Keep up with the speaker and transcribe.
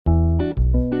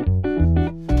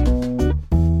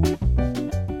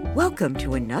Welcome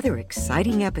to another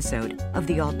exciting episode of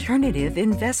the Alternative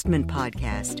Investment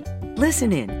Podcast.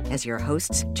 Listen in as your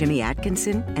hosts, Jimmy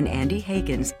Atkinson and Andy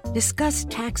Hagans, discuss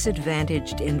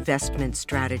tax-advantaged investment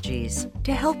strategies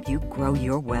to help you grow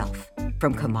your wealth.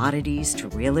 From commodities to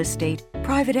real estate,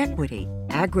 private equity,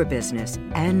 agribusiness,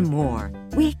 and more,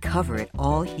 we cover it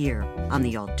all here on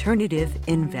the Alternative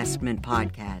Investment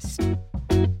Podcast.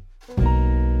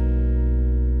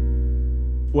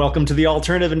 Welcome to the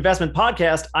Alternative Investment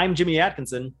Podcast. I'm Jimmy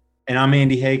Atkinson. And I'm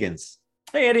Andy Hagans.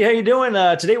 Hey, Andy, how you doing?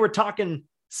 Today we're talking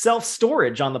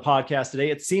self-storage on the podcast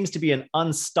today. It seems to be an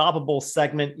unstoppable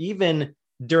segment, even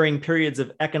during periods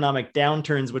of economic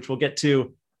downturns, which we'll get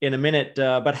to in a minute.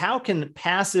 But how can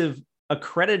passive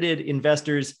accredited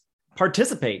investors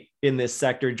participate in this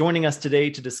sector? Joining us today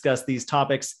to discuss these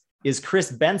topics is Kris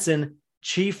Benson,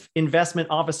 Chief Investment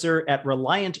Officer at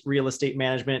Reliant Real Estate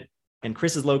Management. And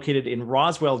Kris is located in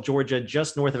Roswell, Georgia,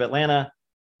 just north of Atlanta.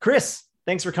 Kris,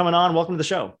 thanks for coming on. Welcome to the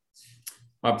show.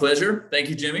 My pleasure. Thank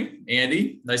you, Jimmy.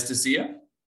 Andy, nice to see you.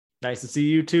 Nice to see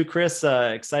you too, Kris.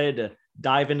 Excited to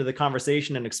dive into the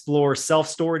conversation and explore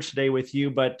self-storage today with you.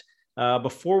 But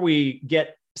before we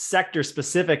get sector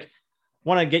specific,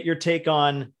 want to get your take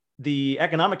on the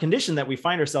economic condition that we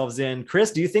find ourselves in. Kris,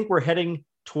 do you think we're heading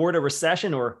toward a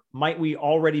recession, or might we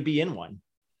already be in one?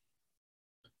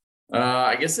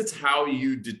 I guess it's how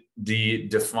you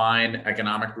define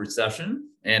economic recession.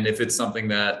 And if it's something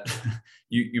that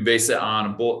you base it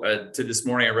on, to this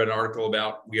morning, I read an article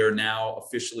about we are now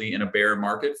officially in a bear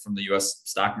market from the US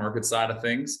stock market side of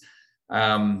things.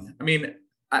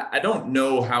 I don't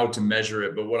know how to measure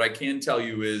it, but what I can tell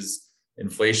you is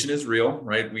inflation is real,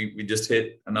 right? We just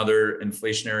hit another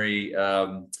inflationary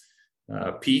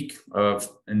peak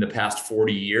in the past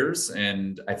 40 years.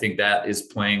 And I think that is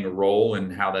playing a role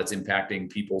in how that's impacting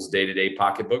people's day-to-day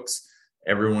pocketbooks.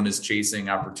 Everyone is chasing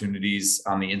opportunities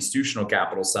on the institutional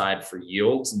capital side for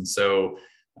yields. And so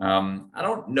I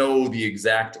don't know the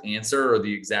exact answer or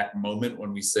the exact moment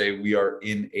when we say we are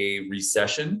in a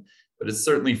recession, but it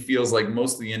certainly feels like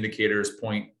most of the indicators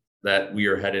point that we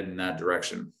are headed in that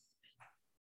direction.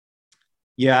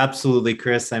 Yeah, absolutely,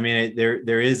 Kris. I mean,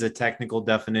 there is a technical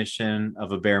definition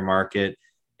of a bear market,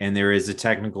 and there is a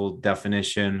technical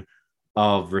definition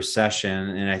of recession.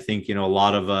 And I think, a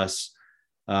lot of us,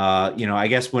 I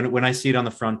guess when I see it on the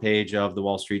front page of the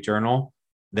Wall Street Journal,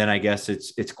 then I guess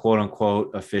it's quote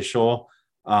unquote official.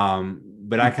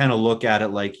 But I kind of look at it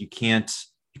like you can't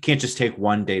just take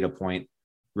one data point,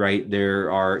 right?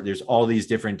 There's all these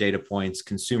different data points: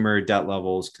 consumer debt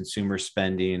levels, consumer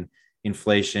spending,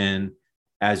 inflation,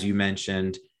 as you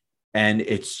mentioned, and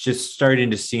it's just starting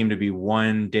to seem to be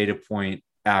one data point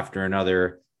after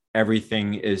another.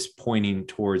 Everything is pointing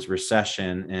towards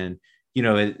recession. And,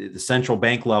 at the central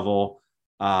bank level,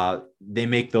 they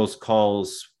make those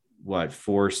calls,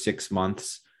 4-6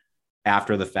 months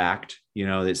after the fact.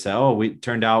 They say, it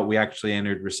turned out we actually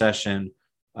entered recession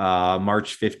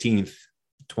March 15th,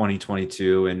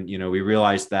 2022. And, we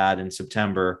realized that in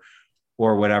September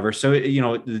or whatever. So,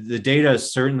 the data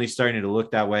is certainly starting to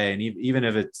look that way. And even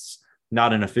if it's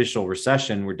not an official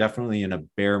recession, we're definitely in a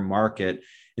bear market.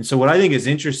 And so what I think is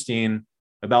interesting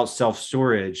about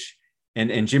self-storage,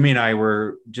 and Jimmy and I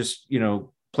were just,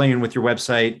 playing with your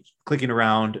website, clicking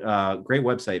around, great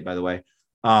website, by the way.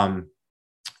 And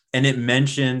it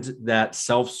mentioned that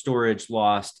self-storage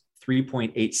lost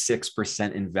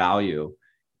 3.86% in value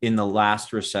in the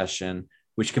last recession,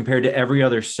 which compared to every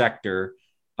other sector,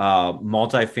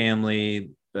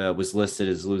 multifamily was listed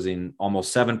as losing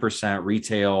almost 7%,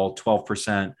 retail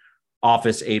 12%,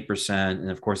 office 8%, and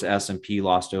of course S&P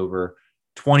lost over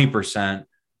 20%.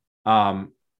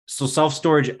 So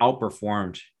self-storage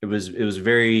outperformed. It was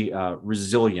very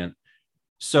resilient.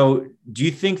 So do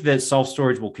you think that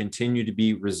self-storage will continue to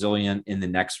be resilient in the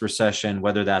next recession,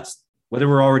 whether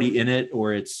we're already in it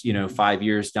or it's 5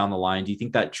 years down the line? Do you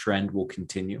think that trend will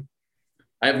continue?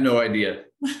 I have no idea.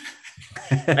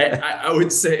 I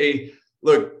would say,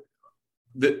 look,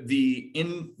 the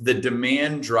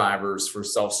demand drivers for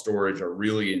self-storage are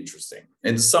really interesting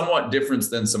and somewhat different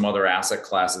than some other asset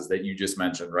classes that you just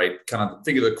mentioned, right? Kind of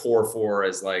think of the core four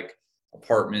as like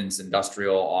apartments,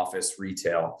 industrial, office,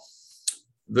 retail.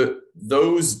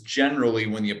 Those generally,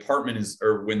 when the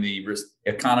when the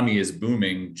economy is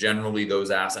booming, generally those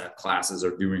asset classes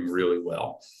are doing really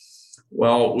well.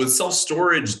 Well, with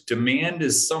self-storage, demand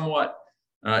is somewhat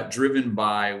driven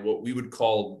by what we would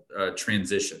call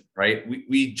transition, right?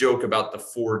 We joke about the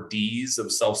 4 Ds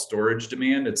of self-storage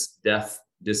demand. It's death,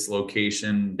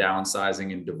 dislocation,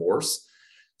 downsizing, and divorce.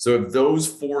 So if those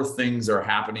 4 things are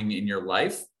happening in your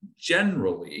life,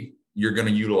 generally you're going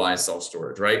to utilize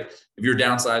self-storage, right? If you're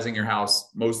downsizing your house,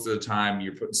 most of the time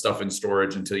you're putting stuff in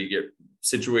storage until you get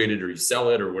situated or you sell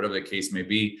it or whatever the case may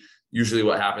be. Usually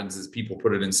what happens is people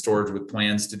put it in storage with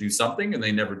plans to do something and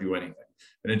they never do anything.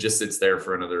 And it just sits there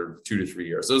for another 2 to 3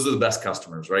 years. Those are the best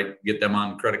customers, right? Get them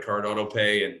on credit card auto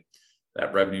pay and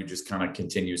that revenue just kind of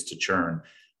continues to churn.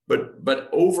 But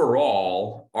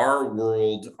overall, our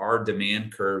world, our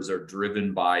demand curves are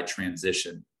driven by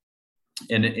transition.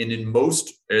 And in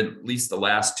most, at least the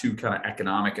last two kind of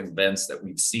economic events that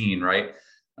we've seen, right?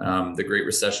 The Great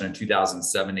Recession in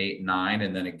 2007, 8, 9,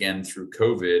 and then again through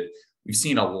COVID, we've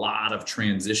seen a lot of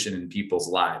transition in people's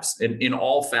lives in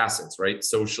all facets, right?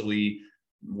 Socially,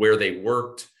 where they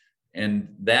worked.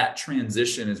 And that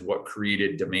transition is what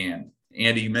created demand.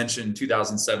 Andy, you mentioned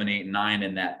 2007, 8, and 9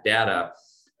 and that data.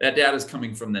 That data is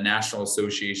coming from the National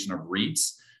Association of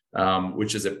REITs,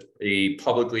 which is a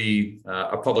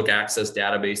public access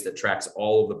database that tracks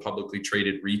all of the publicly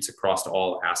traded REITs across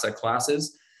all asset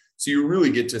classes. So you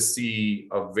really get to see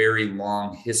a very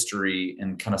long history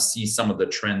and kind of see some of the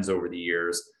trends over the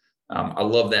years. I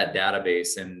love that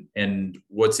database. And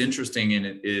what's interesting in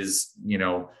it is,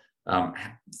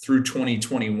 through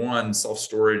 2021,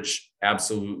 self-storage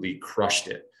absolutely crushed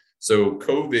it. So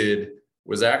COVID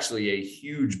was actually a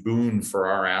huge boon for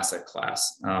our asset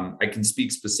class. I can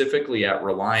speak specifically at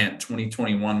Reliant.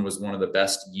 2021 was one of the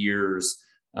best years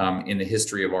in the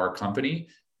history of our company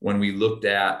when we looked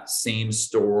at same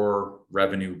store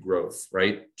revenue growth,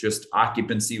 right? Just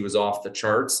occupancy was off the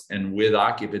charts, and with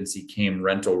occupancy came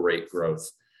rental rate growth.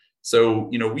 So,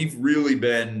 we've really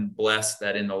been blessed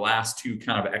that in the last two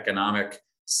kind of economic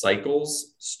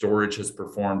cycles, storage has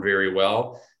performed very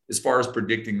well. As far as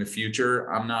predicting the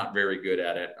future, I'm not very good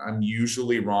at it. I'm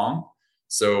usually wrong.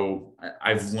 So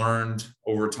I've learned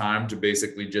over time to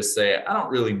basically just say, I don't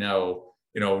really know,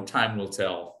 time will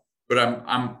tell. But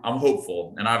I'm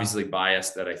hopeful and obviously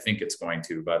biased that I think it's going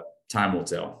to, but time will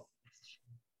tell.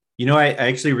 I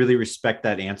actually really respect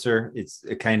that answer. It's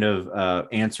a kind of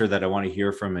answer that I want to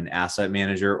hear from an asset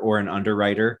manager or an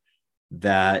underwriter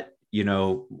that,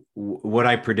 what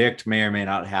I predict may or may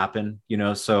not happen,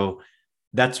 so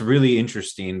that's really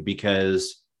interesting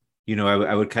because,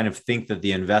 I would kind of think that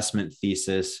the investment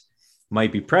thesis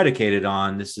might be predicated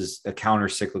on this is a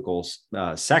counter-cyclical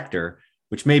sector,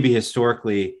 which maybe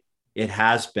historically it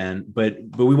has been, but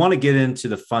we want to get into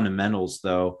the fundamentals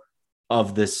though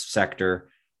of this sector.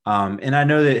 And I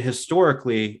know that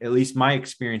historically, at least my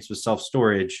experience with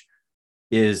self-storage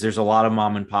is there's a lot of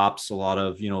mom and pops, a lot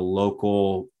of,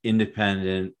 local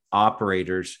independent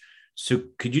operators. So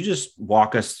could you just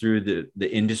walk us through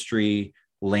the industry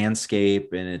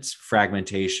landscape and its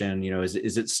fragmentation?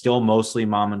 Is it still mostly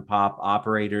mom and pop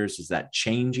operators? Is that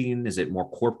changing? Is it more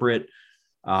corporate?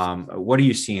 What are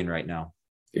you seeing right now?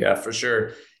 Yeah, for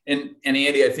sure. And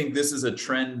Andy, I think this is a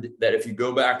trend that if you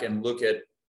go back and look at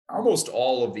almost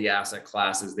all of the asset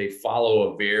classes, they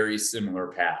follow a very similar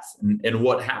path. And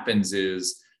what happens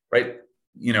is, right,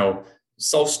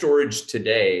 self-storage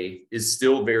today is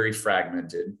still very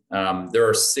fragmented. There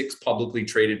are 6 publicly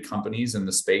traded companies in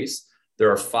the space. There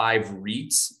are 5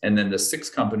 REITs, and then the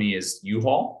 6th company is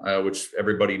U-Haul, which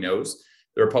everybody knows.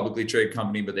 They're a publicly traded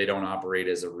company, but they don't operate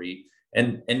as a REIT.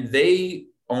 And they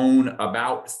own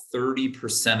about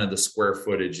 30% of the square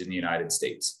footage in the United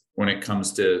States when it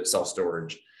comes to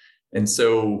self-storage. And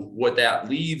so what that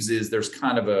leaves is there's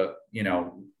kind of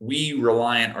we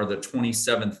Reliant are the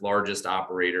 27th largest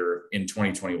operator in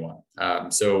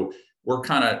 2021. So we're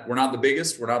not the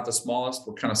biggest, we're not the smallest,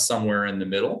 we're kind of somewhere in the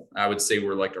middle. I would say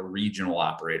we're like a regional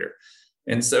operator.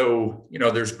 And so,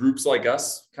 there's groups like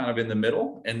us kind of in the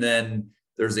middle. And then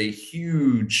there's a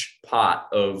huge pot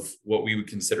of what we would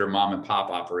consider mom and pop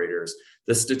operators.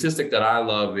 The statistic that I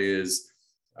love is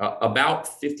about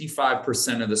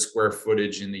 55% of the square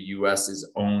footage in the US is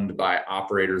owned by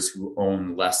operators who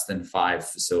own less than 5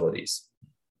 facilities.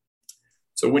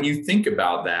 So when you think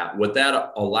about that, what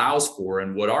that allows for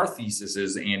and what our thesis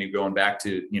is, Andy, going back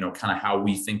to, kind of how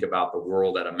we think about the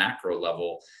world at a macro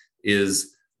level,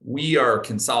 is we are a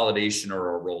consolidation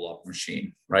or a roll-up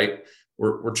machine, right?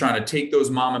 We're trying to take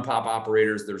those mom and pop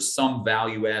operators. There's some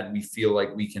value add we feel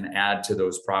like we can add to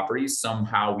those properties.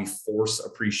 Somehow we force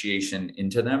appreciation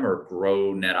into them or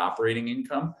grow net operating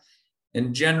income.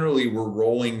 And generally, we're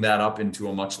rolling that up into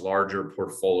a much larger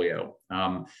portfolio.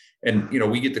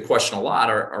 We get the question a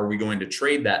lot, are we going to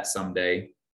trade that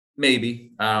someday?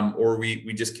 Maybe, or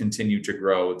we just continue to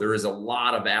grow. There is a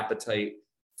lot of appetite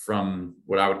from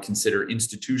what I would consider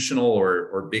institutional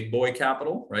or big boy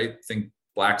capital, right? Think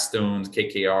Blackstone's,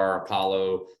 KKR,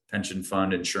 Apollo, pension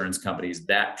fund, insurance companies,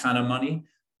 that kind of money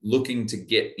looking to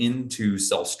get into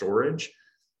self-storage.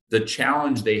 The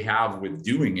challenge they have with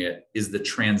doing it is the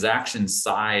transaction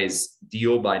size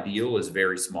deal by deal is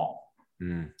very small.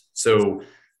 So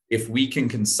if we can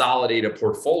consolidate a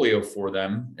portfolio for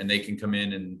them and they can come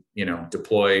in and,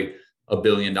 deploy $1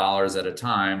 billion at a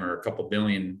time or a couple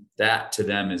billion, that to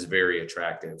them is very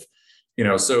attractive.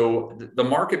 So the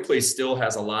marketplace still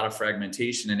has a lot of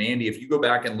fragmentation. And Andy, if you go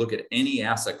back and look at any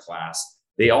asset class,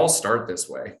 they all start this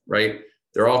way, right?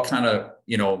 They're all kind of,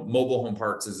 mobile home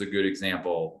parks is a good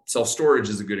example. Self-storage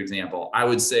is a good example. I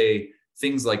would say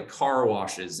things like car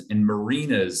washes and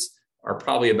marinas are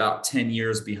probably about 10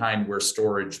 years behind where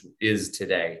storage is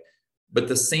today. But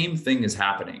the same thing is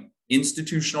happening.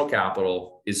 Institutional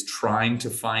capital is trying to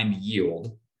find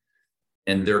yield,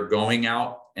 and they're going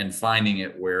out and finding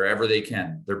it wherever they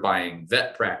can. They're buying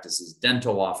vet practices,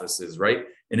 dental offices, right?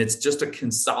 And it's just a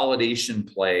consolidation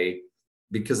play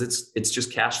because it's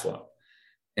just cash flow.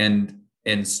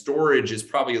 And storage is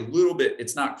probably a little bit,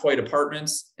 it's not quite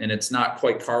apartments and it's not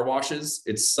quite car washes.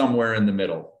 It's somewhere in the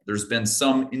middle. There's been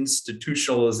some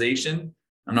institutionalization.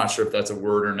 I'm not sure if that's a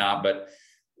word or not, but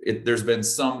there's been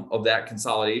some of that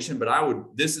consolidation.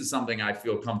 But this is something I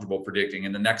feel comfortable predicting.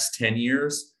 In the next 10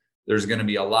 years, there's going to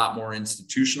be a lot more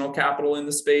institutional capital in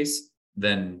the space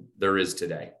than there is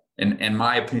today. And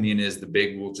my opinion is the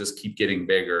big will just keep getting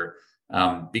bigger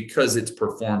because it's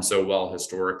performed so well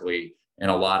historically. And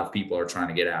a lot of people are trying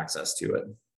to get access to it.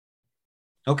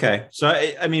 Okay. So,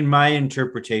 I mean, my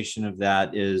interpretation of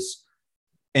that is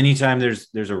anytime there's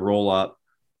a roll up,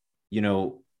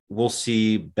 we'll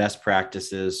see best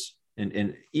practices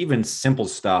and even simple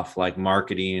stuff like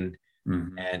marketing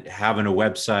and having a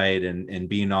website and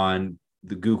being on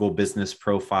the Google business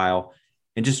profile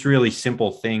and just really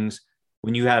simple things.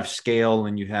 When you have scale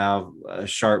and you have a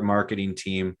sharp marketing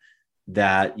team,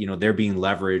 that, they're being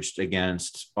leveraged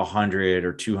against 100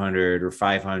 or 200 or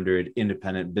 500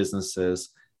 independent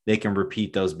businesses, they can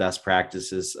repeat those best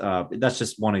practices. That's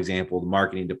just one example, the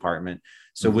marketing department.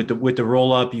 So with the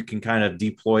roll up, you can kind of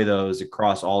deploy those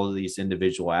across all of these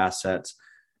individual assets.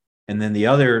 And then the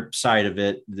other side of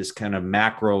it, this kind of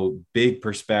macro big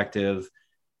perspective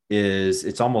is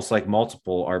it's almost like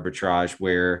multiple arbitrage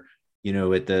where,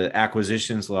 at the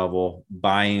acquisitions level,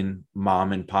 buying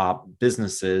mom and pop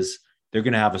businesses, they're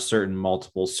going to have a certain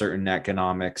multiple, certain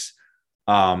economics.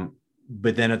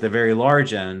 But then at the very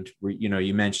large end, where,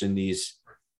 you mentioned these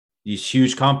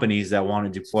huge companies that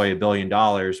want to deploy $1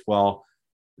 billion. Well,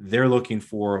 they're looking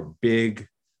for big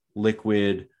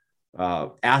liquid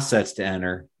assets to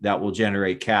enter that will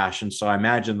generate cash. And so I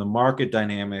imagine the market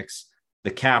dynamics,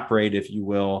 the cap rate, if you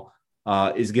will,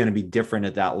 is going to be different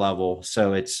at that level.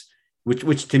 So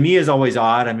which to me is always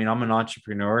odd. I mean, I'm an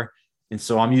entrepreneur. And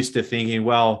so I'm used to thinking,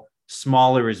 well,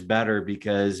 smaller is better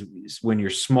because when you're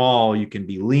small, you can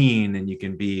be lean and you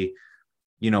can be,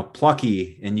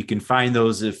 plucky and you can find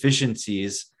those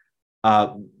efficiencies.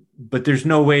 But there's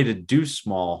no way to do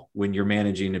small when you're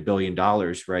managing $1 billion,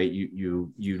 right?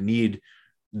 You need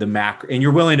the macro, and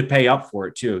you're willing to pay up for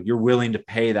it too. You're willing to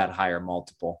pay that higher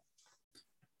multiple.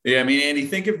 Yeah. I mean, Andy,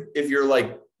 think if you're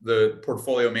like the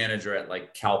portfolio manager at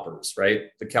like CalPERS, right?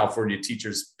 The California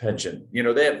Teachers Pension,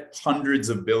 they have hundreds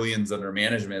of billions under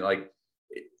management. Like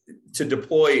to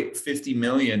deploy 50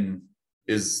 million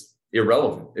is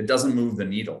irrelevant. It doesn't move the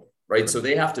needle, right? So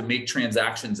they have to make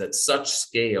transactions at such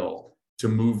scale to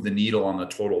move the needle on the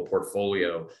total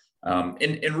portfolio.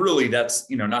 And really that's,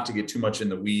 not to get too much in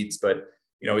the weeds, but,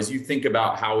 as you think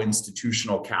about how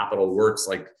institutional capital works,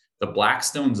 like the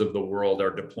Blackstones of the world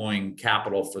are deploying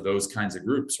capital for those kinds of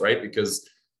groups, right? Because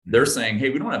they're saying,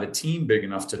 hey, we don't have a team big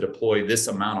enough to deploy this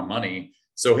amount of money.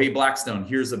 So, hey, Blackstone,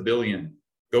 here's $1 billion.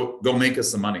 Go make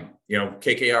us some money.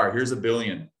 KKR, here's $1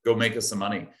 billion. Go make us some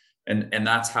money. And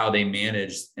that's how they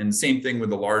manage. And same thing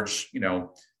with the large,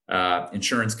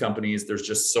 insurance companies. There's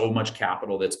just so much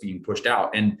capital that's being pushed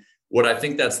out. And what I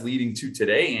think that's leading to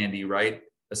today, Andy, right,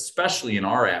 especially in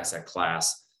our asset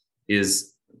class,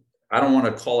 is I don't want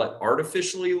to call it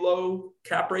artificially low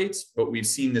cap rates, but we've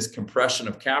seen this compression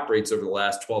of cap rates over the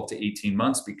last 12 to 18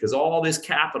 months because all this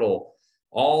capital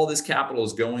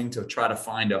is going to try to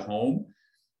find a home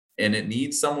and it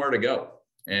needs somewhere to go.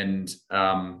 And,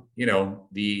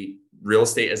 the real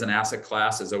estate as an asset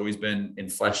class has always been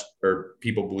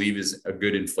people believe is a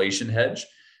good inflation hedge.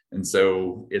 And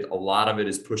so a lot of it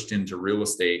is pushed into real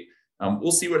estate.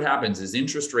 We'll see what happens as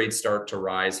interest rates start to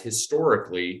rise.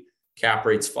 Historically, cap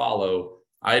rates follow.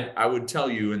 I would tell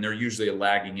you, and they're usually a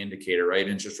lagging indicator, right?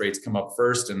 Interest rates come up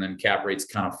first and then cap rates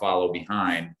kind of follow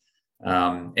behind.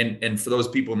 And for those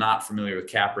people not familiar with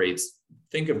cap rates,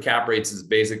 think of cap rates as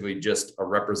basically just a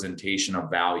representation of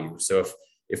value. So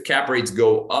if cap rates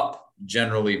go up,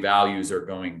 generally values are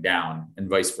going down and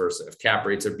vice versa. If cap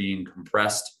rates are being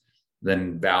compressed,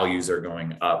 then values are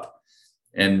going up.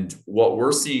 And what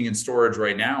we're seeing in storage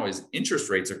right now is interest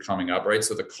rates are coming up, right?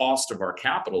 So the cost of our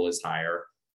capital is higher,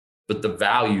 but the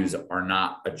values are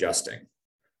not adjusting,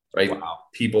 right? Wow.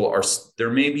 There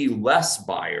may be less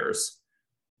buyers,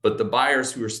 but the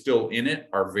buyers who are still in it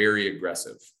are very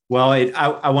aggressive. Well,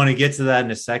 I want to get to that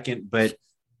in a second, but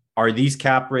are these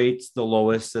cap rates the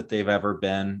lowest that they've ever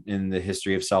been in the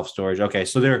history of self-storage? Okay,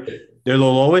 so they're the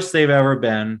lowest they've ever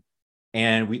been,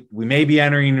 and we may be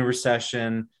entering a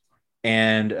recession,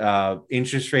 and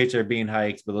interest rates are being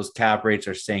hiked, but those cap rates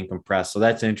are staying compressed. So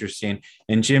that's interesting.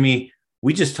 And Jimmy,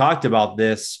 we just talked about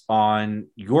this on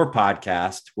your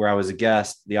podcast where I was a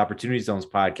guest, the Opportunity Zones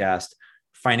podcast,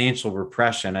 financial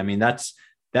repression. I mean, that's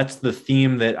the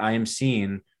theme that I am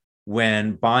seeing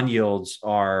when bond yields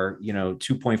are,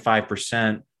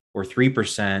 2.5% or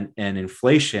 3% and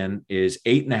inflation is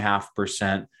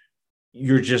 8.5%.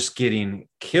 You're just getting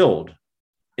killed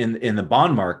in the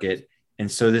bond market. And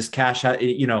so this cash, I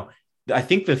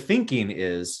think the thinking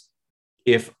is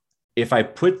if I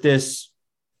put this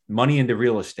money into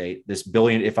real estate, this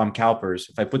billion, if I'm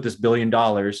CalPERS, if I put this $1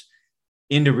 billion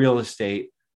into real estate,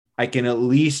 I can at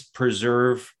least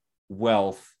preserve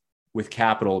wealth with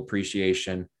capital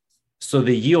appreciation. So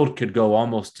the yield could go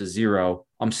almost to zero.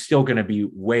 I'm still going to be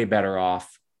way better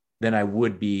off than I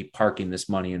would be parking this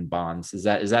money in bonds. Is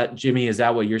that Jimmy, is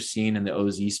that what you're seeing in the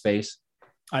OZ space?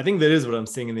 I think that is what I'm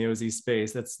seeing in the OZ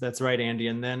space. That's right, Andy.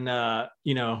 And then, I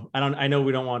know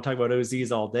we don't want to talk about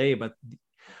OZs all day, but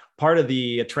part of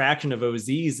the attraction of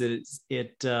OZs is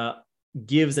it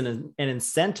gives an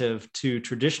incentive to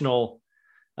traditional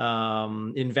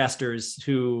investors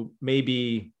who may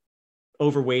be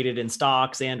overweighted in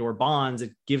stocks and or bonds.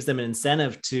 It gives them an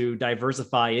incentive to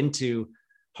diversify into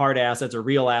hard assets or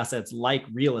real assets like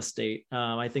real estate.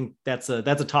 I think that's a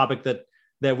topic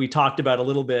that we talked about a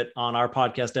little bit on our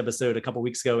podcast episode a couple of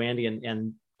weeks ago, Andy,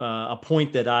 and a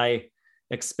point that I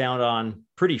expound on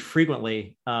pretty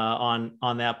frequently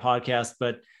on that podcast.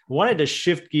 But I wanted to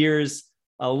shift gears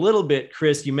a little bit,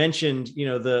 Kris. You mentioned,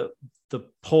 the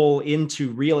pull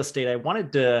into real estate. I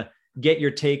wanted to get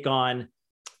your take on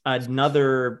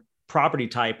another property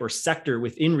type or sector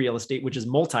within real estate, which is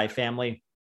multifamily.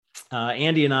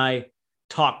 Andy and I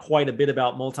talk quite a bit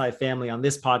about multifamily on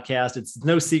this podcast. It's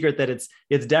no secret that it's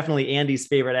definitely Andy's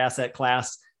favorite asset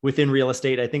class within real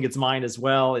estate. I think it's mine as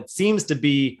well. It seems to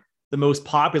be the most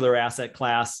popular asset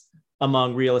class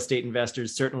among real estate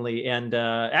investors, certainly. And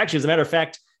actually, as a matter of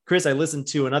fact, Kris, I listened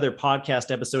to another podcast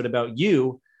episode about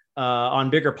you on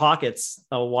Bigger Pockets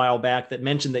a while back that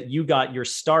mentioned that you got your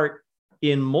start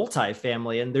in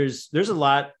multifamily. And there's a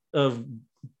lot of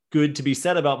good to be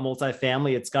said about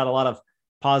multifamily. It's got a lot of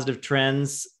positive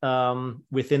trends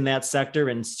within that sector.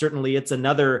 And certainly it's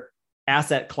another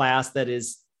asset class that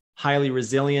is highly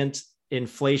resilient,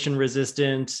 inflation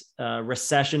resistant,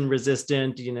 recession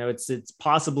resistant. It's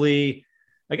possibly,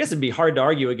 I guess it'd be hard to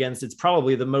argue against. It's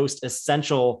probably the most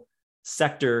essential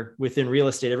sector within real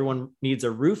estate. Everyone needs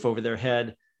a roof over their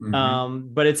head.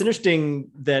 Mm-hmm. But it's interesting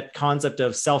that concept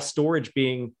of self-storage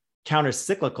being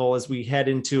counter-cyclical as we head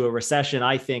into a recession.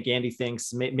 I think Andy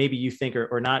thinks, maybe you think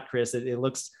or not, Kris, it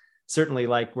looks certainly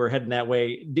like we're heading that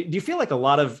way. Do you feel like a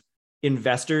lot of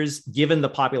investors, given the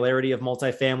popularity of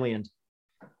multifamily and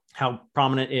how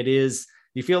prominent it is,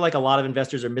 do you feel like a lot of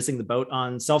investors are missing the boat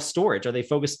on self-storage? Are they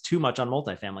focused too much on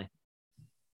multifamily?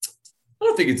 I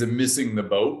don't think it's a missing the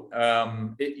boat.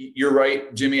 You're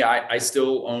right, Jimmy. I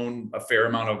still own a fair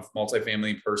amount of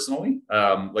multifamily personally.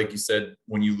 Like you said,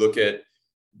 when you look at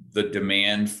the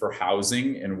demand for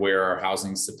housing and where our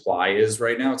housing supply is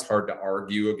right now, it's hard to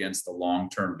argue against the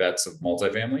long-term bets of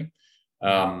multifamily.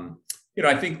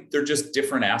 I think they're just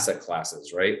different asset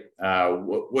classes, right?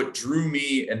 What drew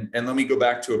me, and let me go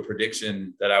back to a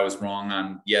prediction that I was wrong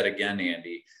on yet again,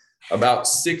 Andy. About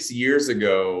 6 years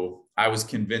ago, I was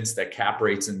convinced that cap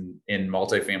rates in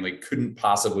multifamily couldn't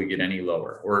possibly get any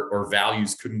lower or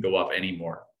values couldn't go up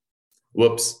anymore.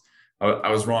 Whoops.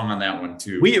 I was wrong on that one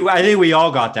too. I think we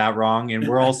all got that wrong, and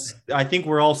I think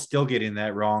we're all still getting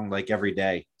that wrong like every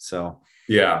day. So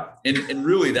yeah. And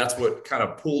really that's what kind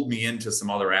of pulled me into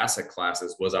some other asset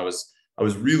classes was I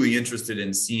was really interested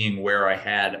in seeing where I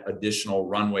had additional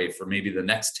runway for maybe the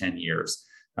next 10 years.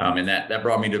 And that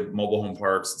brought me to mobile home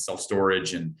parks and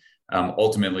self-storage, and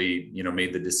ultimately,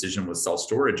 made the decision with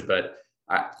self-storage. But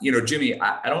Jimmy,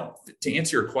 I don't, to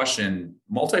answer your question,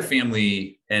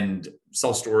 multifamily and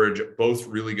self-storage, both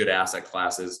really good asset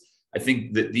classes. I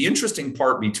think that the interesting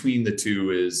part between the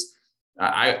two is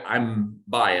I'm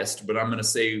biased, but I'm going to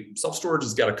say self-storage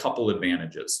has got a couple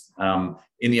advantages.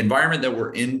 In the environment that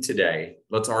we're in today,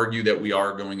 let's argue that we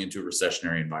are going into a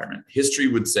recessionary environment. History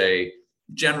would say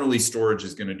generally storage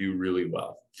is going to do really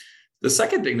well. The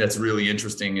second thing that's really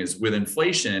interesting is with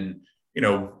inflation,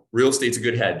 real estate's a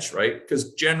good hedge, right?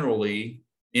 Because generally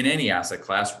in any asset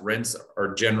class, rents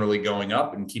are generally going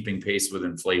up and keeping pace with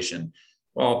inflation.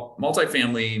 Well,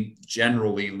 multifamily,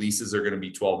 generally leases are going to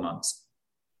be 12 months.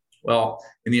 Well,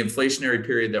 in the inflationary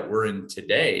period that we're in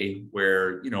today,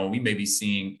 where, we may be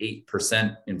seeing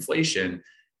 8% inflation,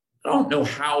 I don't know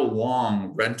how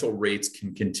long rental rates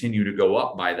can continue to go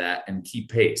up by that and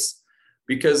keep pace,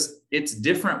 because it's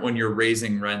different when you're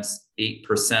raising rents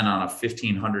 8% on a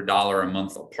 $1,500 a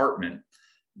month apartment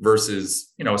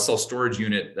versus, a self-storage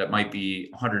unit that might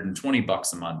be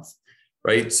 $120 a month,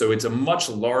 right? So it's a much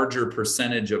larger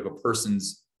percentage of a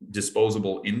person's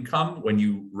disposable income when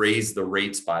you raise the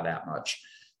rates by that much.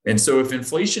 And so if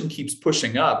inflation keeps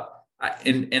pushing up,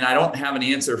 and I don't have an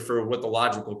answer for what the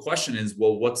logical question is,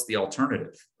 well, what's the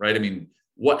alternative, right? I mean,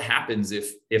 what happens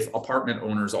if apartment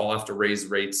owners all have to raise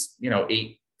rates,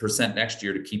 8% next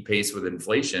year to keep pace with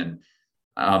inflation?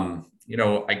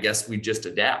 I guess we just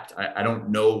adapt. I don't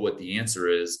know what the answer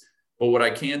is. But what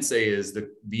I can say is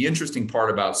the interesting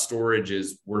part about storage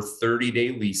is we're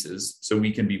 30-day leases, so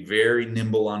we can be very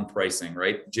nimble on pricing,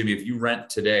 right? Jimmy, if you rent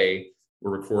today,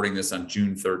 we're recording this on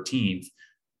June 13th.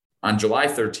 On July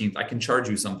 13th, I can charge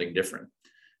you something different.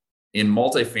 In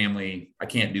multifamily, I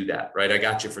can't do that, right? I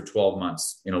got you for 12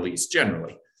 months in a lease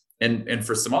generally. And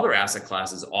for some other asset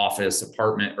classes, office,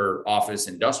 apartment, or office,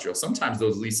 industrial, sometimes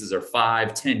those leases are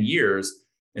 5-10 years.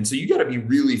 And so you got to be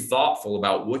really thoughtful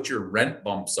about what your rent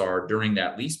bumps are during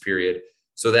that lease period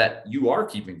so that you are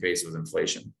keeping pace with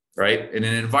inflation, right? In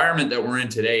an environment that we're in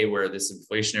today where this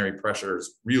inflationary pressure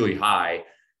is really high,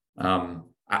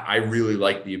 I really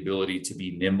like the ability to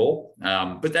be nimble.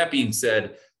 But that being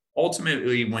said,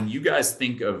 ultimately, when you guys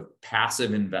think of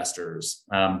passive investors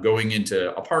going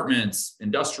into apartments,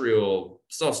 industrial,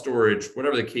 self-storage,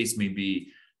 whatever the case may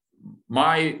be,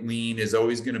 my lean is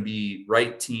always going to be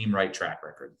right team, right track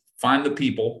record. Find the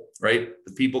people, right?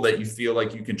 The people that you feel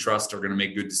like you can trust are going to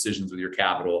make good decisions with your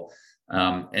capital,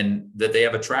 and that they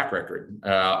have a track record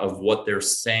of what they're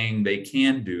saying they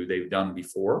can do, they've done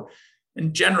before.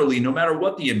 And generally, no matter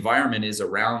what the environment is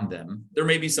around them, there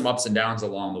may be some ups and downs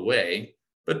along the way,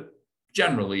 but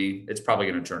generally it's probably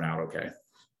going to turn out okay.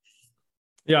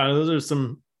 Yeah, those are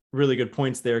some really good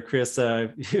points there, Kris.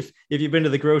 If you've been to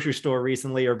the grocery store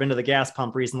recently or been to the gas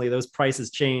pump recently, those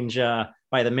prices change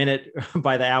by the minute,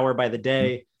 by the hour, by the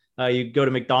day. You go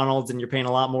to McDonald's and you're paying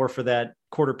a lot more for that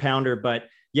quarter pounder. But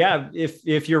yeah,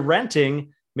 if you're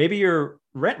renting, maybe your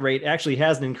rent rate actually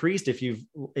hasn't increased if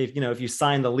you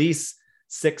signed the lease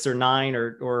 6 or 9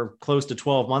 or close to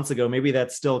 12 months ago. Maybe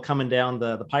that's still coming down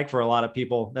the pike for a lot of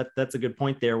people. That's a good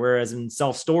point there. Whereas in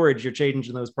self-storage, you're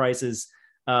changing those prices.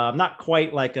 Not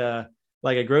quite like a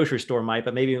grocery store might,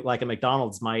 but maybe like a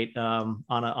McDonald's might on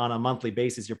a monthly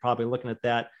basis. You're probably looking at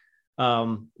that.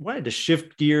 Wanted to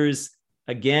shift gears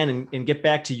again and get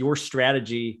back to your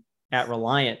strategy at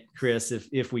Reliant, Kris,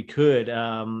 if we could.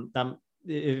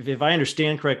 If I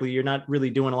understand correctly, you're not really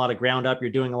doing a lot of ground up.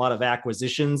 You're doing a lot of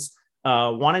acquisitions.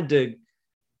 Wanted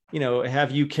to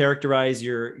have you characterize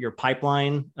your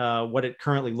pipeline, what it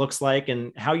currently looks like,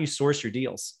 and how you source your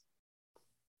deals.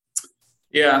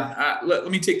 Yeah, let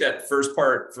me take that first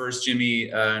part first, Jimmy,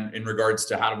 in regards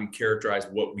to how do we characterize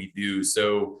what we do.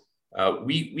 So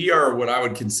we are what I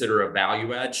would consider a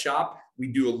value add shop. We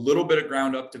do a little bit of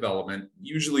ground up development,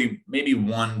 usually maybe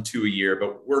 1-2 a year,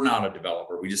 but we're not a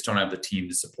developer. We just don't have the team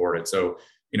to support it. So,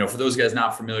 for those guys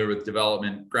not familiar with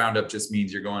development, ground up just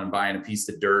means you're going and buying a piece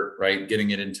of dirt, right? Getting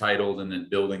it entitled and then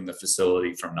building the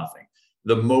facility from nothing.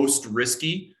 The most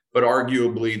risky, but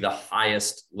arguably the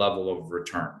highest level of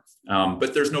return.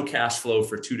 But there's no cash flow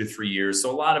for 2 to 3 years. So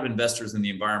a lot of investors in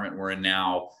the environment we're in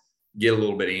now get a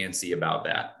little bit antsy about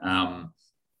that.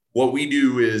 What we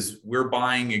do is we're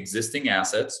buying existing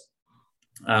assets.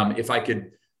 If I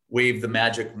could wave the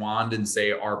magic wand and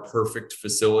say our perfect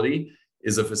facility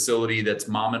is a facility that's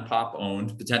mom and pop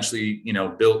owned, potentially,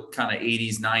 built kind of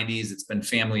 80s, 90s. It's been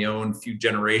family owned, few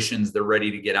generations. They're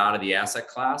ready to get out of the asset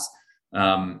class.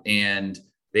 And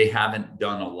they haven't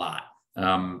done a lot.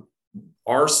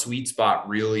 Our sweet spot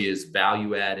really is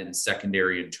value add in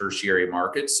secondary and tertiary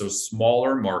markets. So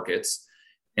smaller markets.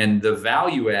 And the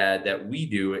value add that we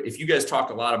do, if you guys talk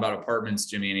a lot about apartments,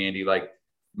 Jimmy and Andy, like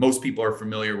most people are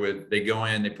familiar with, they go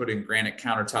in, they put in granite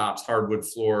countertops, hardwood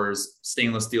floors,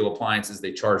 stainless steel appliances,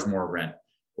 they charge more rent.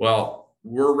 Well,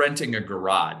 we're renting a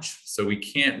garage, so we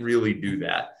can't really do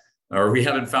that. or we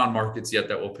haven't found markets yet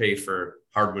that will pay for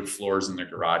hardwood floors in their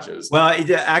garages. Well,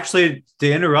 actually,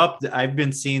 to interrupt, I've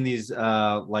been seeing these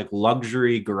like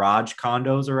luxury garage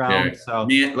condos around. So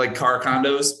like car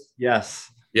condos.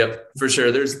 Yes. Yep, for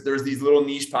sure. There's these little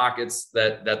niche pockets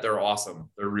that they're awesome.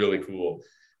 They're really cool.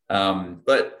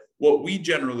 But what we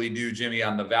generally do, Jimmy,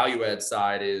 on the value add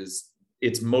side is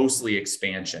it's mostly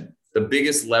expansion. The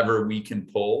biggest lever we can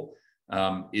pull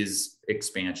is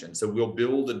expansion. So we'll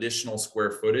build additional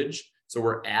square footage. So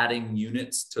we're adding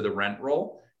units to the rent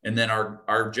roll. And then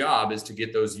our job is to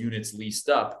get those units leased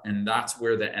up. And that's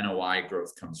where the NOI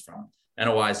growth comes from.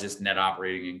 NOI is just net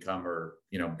operating income, or,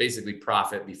 basically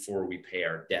profit before we pay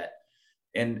our debt.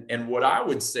 And what I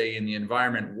would say in the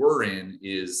environment we're in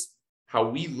is how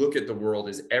we look at the world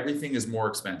is everything is more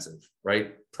expensive,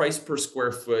 right? Price per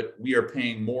square foot, we are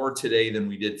paying more today than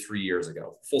we did 3 years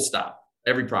ago. Full stop.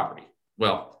 Every property.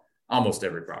 Well, almost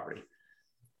every property.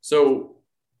 So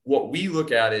what we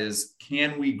look at is,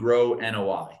 can we grow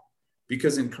NOI?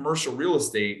 Because in commercial real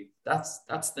estate,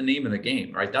 that's the name of the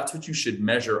game, right? That's what you should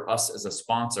measure us as a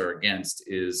sponsor against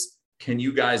is, can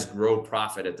you guys grow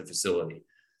profit at the facility?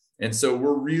 And so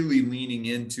we're really leaning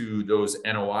into those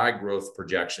NOI growth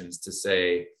projections to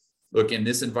say, look, in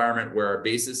this environment where our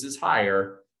basis is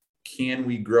higher, can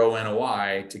we grow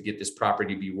NOI to get this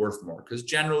property to be worth more? Because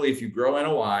generally, if you grow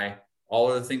NOI,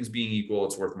 all other things being equal,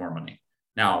 it's worth more money.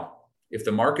 Now, if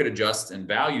the market adjusts and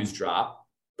values drop,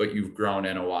 but you've grown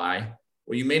NOI,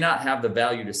 well, you may not have the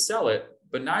value to sell it,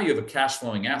 but now you have a cash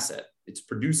flowing asset. It's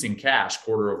producing cash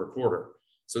quarter over quarter.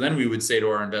 So then we would say to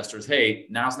our investors, hey,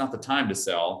 now's not the time to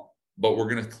sell, but we're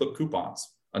going to clip coupons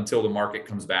until the market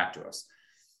comes back to us.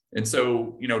 And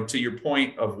so, to your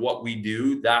point of what we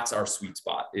do, that's our sweet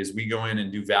spot, is we go in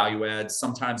and do value adds.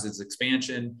 Sometimes it's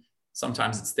expansion.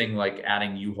 Sometimes it's things like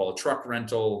adding U-Haul truck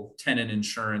rental, tenant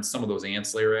insurance, some of those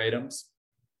ancillary items.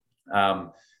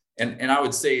 And I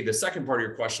would say the second part of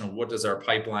your question of what does our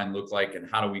pipeline look like and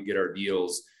how do we get our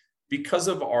deals? Because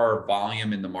of our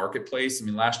volume in the marketplace,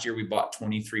 last year we bought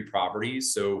 23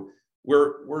 properties. So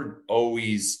we're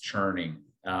always churning.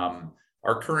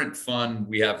 Our current fund,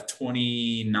 we have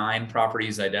 29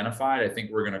 properties identified. I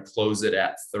think we're going to close it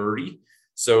at 30.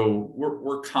 So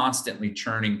we're constantly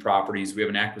churning properties. We have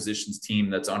an acquisitions team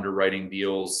that's underwriting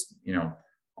deals,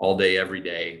 all day, every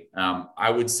day. I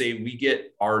would say we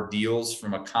get our deals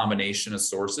from a combination of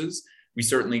sources. We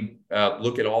certainly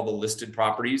look at all the listed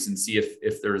properties and see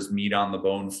if there's meat on the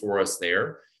bone for us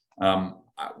there.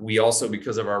 We also,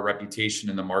 because of our reputation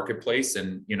in the marketplace,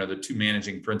 and the two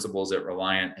managing principals at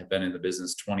Reliant have been in the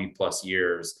business 20 plus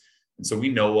years. And so we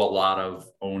know a lot of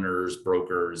owners,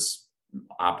 brokers,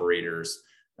 operators,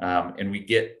 and we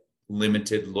get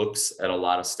limited looks at a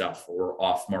lot of stuff or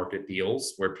off-market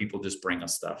deals where people just bring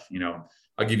us stuff.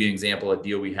 I'll give you an example. A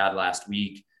deal we had last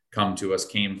week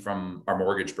came from our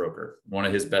mortgage broker. One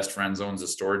of his best friends owns a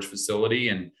storage facility,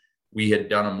 and we had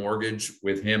done a mortgage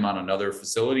with him on another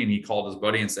facility, and he called his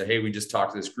buddy and said, hey, we just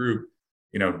talked to this group,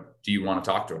 do you want to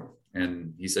talk to him?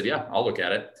 And he said, yeah, I'll look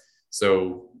at it.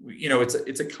 So,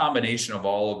 it's a combination of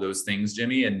all of those things,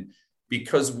 Jimmy. And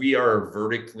because we are a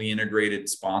vertically integrated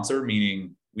sponsor,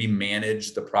 meaning we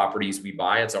manage the properties we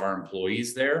buy, it's our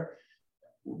employees there.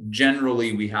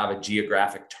 Generally, we have a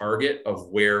geographic target of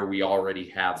where we already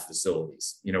have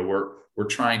facilities. We're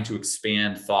trying to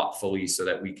expand thoughtfully so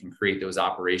that we can create those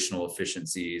operational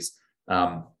efficiencies,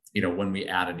 when we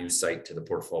add a new site to the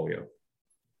portfolio.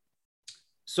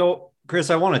 So, Kris,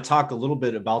 I want to talk a little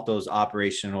bit about those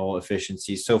operational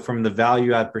efficiencies. So from the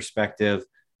value add perspective,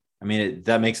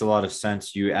 that makes a lot of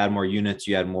sense. You add more units,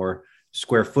 you add more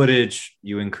square footage,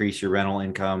 you increase your rental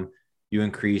income, you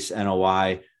increase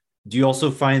NOI. Do you also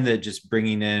find that just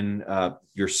bringing in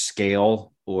your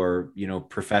scale or,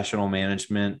 professional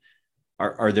management,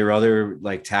 are there other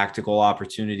like tactical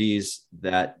opportunities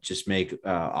that just make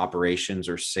operations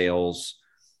or sales,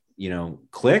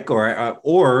 click,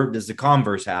 or does the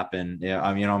converse happen? Yeah.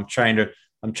 I'm trying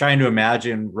to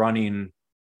imagine running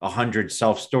 100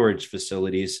 self-storage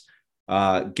facilities.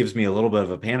 Gives me a little bit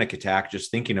of a panic attack just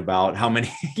thinking about how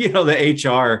many, the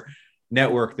HR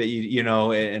network that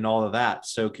and all of that.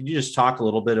 So can you just talk a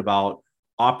little bit about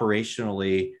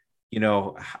operationally,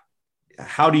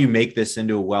 how do you make this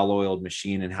into a well-oiled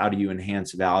machine, and how do you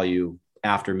enhance value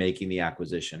after making the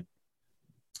acquisition?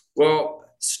 Well,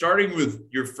 starting with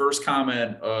your first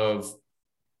comment of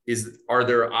are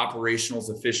there operational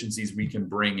efficiencies we can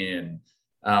bring in?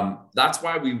 That's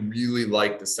why we really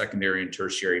like the secondary and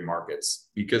tertiary markets,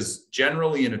 because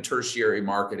generally in a tertiary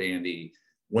market, Andy,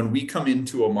 when we come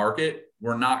into a market,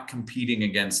 we're not competing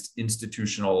against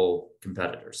institutional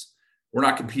competitors. We're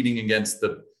not competing against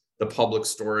the the public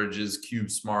storages,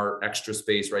 CubeSmart, Extra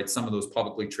Space, right? Some of those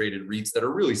publicly traded REITs that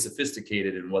are really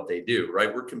sophisticated in what they do,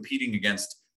 right? We're competing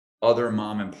against other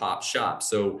mom and pop shops.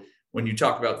 So when you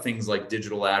talk about things like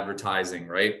digital advertising,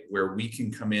 right, where we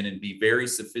can come in and be very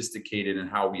sophisticated in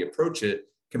how we approach it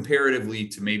comparatively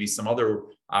to maybe some other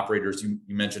operators you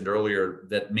mentioned earlier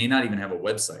that may not even have a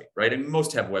website, right? And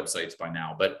most have websites by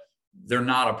now, but they're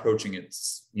not approaching it,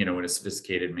 in a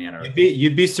sophisticated manner.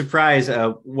 You'd be surprised.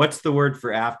 What's the word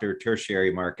for after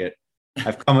tertiary market?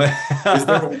 I've come.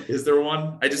 Is there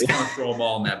one? I just kind of throw them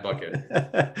all in that bucket.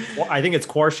 Well, I think it's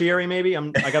quaternary. Maybe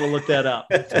I got to look that up.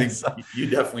 You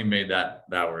definitely made that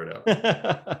word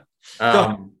up.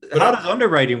 How does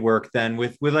underwriting work then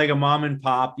with like a mom and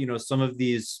pop? Some of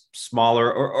these smaller,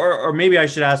 or maybe I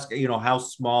should ask, how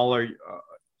small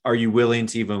are you willing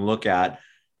to even look at?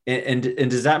 And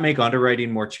does that make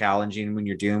underwriting more challenging when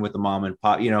you're dealing with the mom and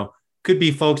pop? Could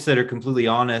be folks that are completely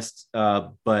honest,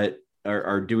 but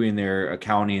are doing their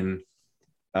accounting,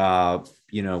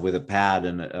 with a pad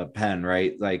and a pen,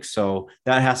 right? Like, so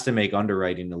that has to make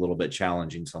underwriting a little bit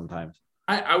challenging sometimes.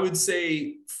 I would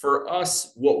say for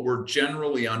us, what we're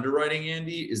generally underwriting,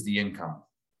 Andy, is the income.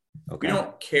 Okay. We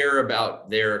don't care about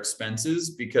their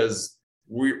expenses because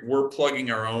we're plugging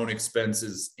our own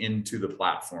expenses into the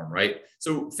platform, right?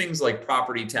 So things like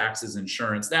property taxes,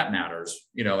 insurance, that matters.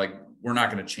 Like we're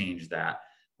not going to change that.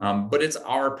 But it's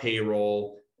our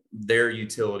payroll, their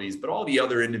utilities, but all the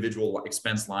other individual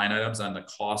expense line items on the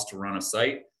cost to run a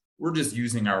site, we're just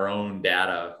using our own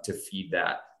data to feed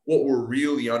that. What we're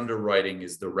really underwriting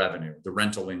is the revenue, the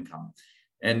rental income.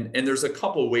 And there's a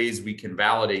couple ways we can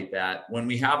validate that. When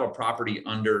we have a property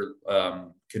under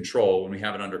control, when we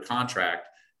have it under contract,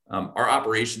 our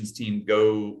operations team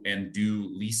go and do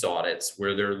lease audits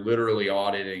where they're literally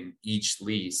auditing each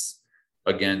lease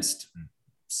against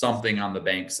something on the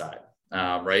bank side,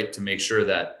 right? To make sure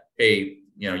that, hey,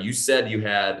 you said you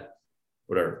had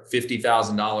whatever,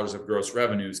 $50,000 of gross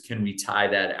revenues. Can we tie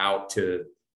that out to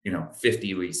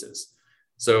 50 leases?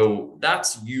 So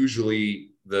that's usually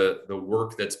the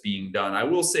work that's being done. I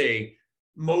will say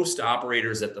most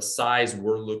operators at the size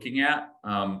we're looking at,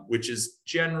 which is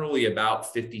generally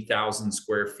about 50,000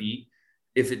 square feet.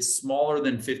 If it's smaller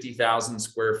than 50,000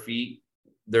 square feet,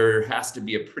 there has to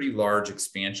be a pretty large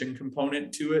expansion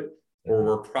component to it, or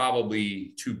we're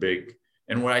probably too big.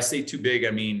 And when I say too big,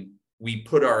 I mean, we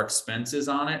put our expenses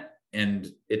on it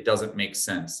and it doesn't make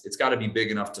sense. It's got to be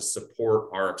big enough to support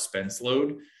our expense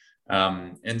load.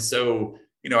 And so,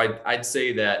 I'd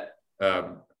say that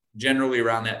generally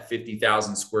around that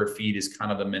 50,000 square feet is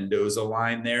kind of the Mendoza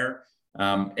line there.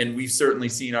 And we've certainly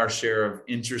seen our share of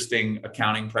interesting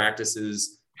accounting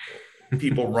practices,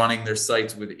 people running their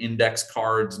sites with index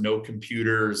cards, no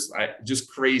computers, just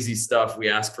crazy stuff. We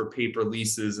ask for paper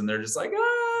leases and they're just like,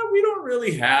 we don't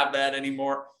really have that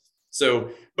anymore.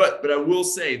 So, but I will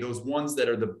say those ones that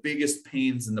are the biggest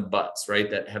pains in the butts,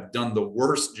 right, that have done the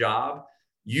worst job,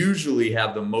 usually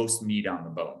have the most meat on the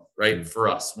bone, right? For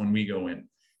us, when we go in,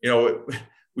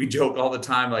 we joke all the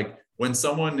time, like when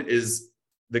someone is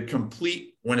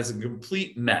when it's a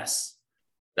complete mess,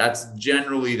 that's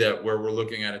generally where we're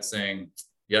looking at it saying,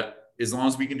 yeah, as long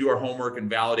as we can do our homework and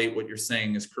validate what you're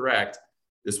saying is correct,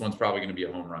 this one's probably going to be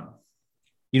a home run.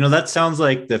 That sounds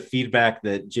like the feedback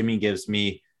that Jimmy gives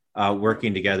me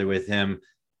working together with him.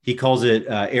 He calls it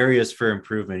areas for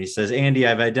improvement. He says, Andy,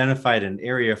 I've identified an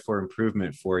area for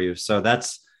improvement for you. So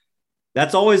that's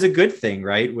always a good thing,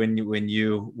 right? When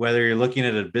you whether you're looking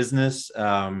at a business,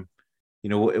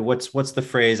 what's the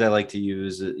phrase I like to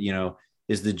use?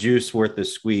 Is the juice worth the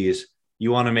squeeze?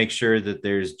 You want to make sure that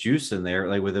there's juice in there,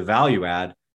 like with a value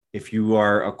add. If you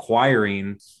are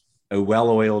acquiring a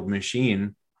well-oiled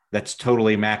machine that's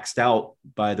totally maxed out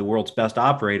by the world's best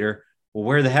operator, well,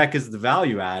 where the heck is the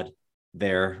value add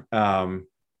there? And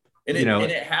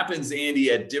it happens,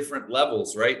 Andy, at different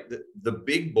levels, right? The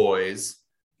big boys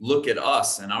look at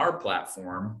us and our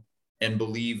platform and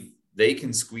believe they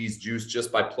can squeeze juice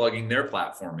just by plugging their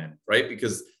platform in, right?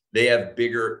 Because they have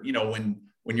bigger,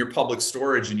 when you're public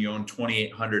storage and you own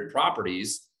 2,800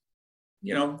 properties,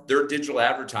 their digital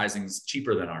advertising is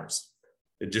cheaper than ours.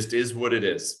 It just is what it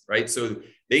is, right? So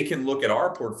they can look at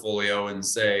our portfolio and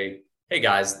say, hey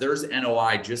guys, there's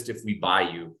NOI just if we buy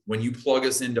you. When you plug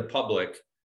us into public,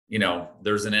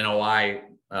 there's an NOI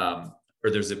or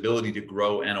there's ability to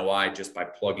grow NOI just by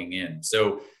plugging in.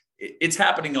 So it's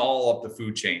happening all up the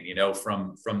food chain,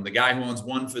 from the guy who owns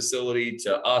one facility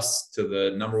to us to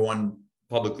the number one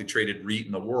publicly traded REIT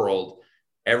in the world.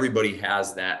 Everybody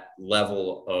has that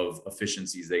level of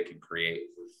efficiencies they can create.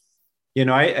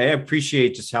 I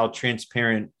appreciate just how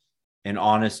transparent and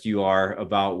honest you are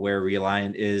about where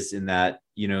Reliant is in that,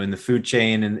 in the food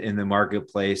chain and in the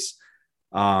marketplace.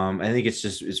 I think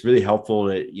it's really helpful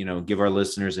to, give our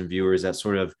listeners and viewers that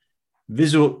sort of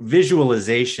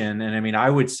visualization. And I mean, I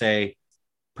would say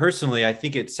personally, I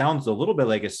think it sounds a little bit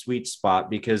like a sweet spot,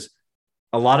 because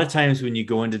a lot of times when you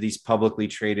go into these publicly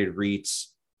traded REITs,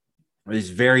 these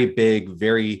very big,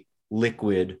 very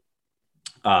liquid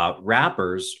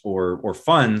wrappers or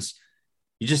funds,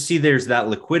 you just see there's that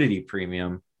liquidity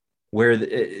premium where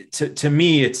to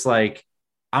me, it's like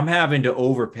I'm having to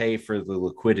overpay for the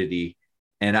liquidity,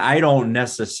 and I don't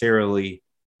necessarily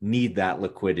need that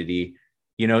liquidity,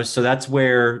 so that's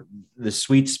where the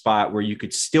sweet spot where you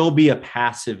could still be a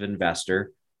passive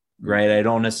investor, right? I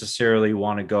don't necessarily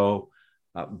want to go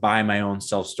buy my own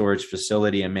self-storage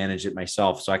facility and manage it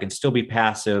myself. So I can still be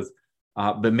passive,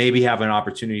 but maybe have an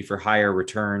opportunity for higher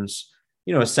returns.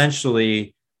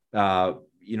 Essentially, the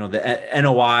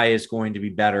NOI is going to be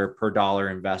better per dollar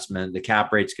investment. The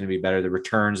cap rate's going to be better. The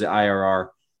returns, the IRR,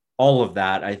 all of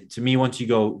that. To me, once you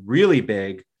go really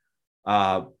big,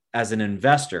 as an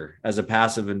investor, as a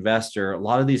passive investor, a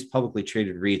lot of these publicly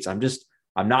traded REITs,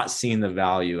 I'm not seeing the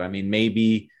value. I mean,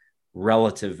 maybe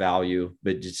relative value,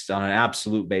 but just on an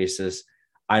absolute basis,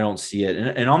 I don't see it.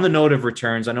 And on the note of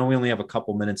returns, I know we only have a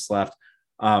couple minutes left,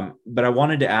 but I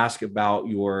wanted to ask about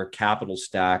your capital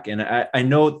stack. And I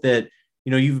note that,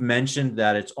 you've mentioned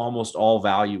that it's almost all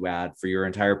value add for your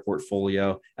entire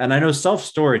portfolio. And I know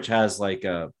self-storage has like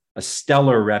a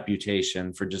stellar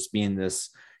reputation for just being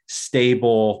this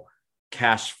stable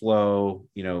cash flow,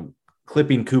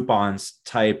 clipping coupons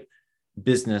type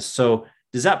business. So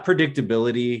does that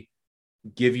predictability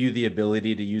give you the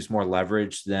ability to use more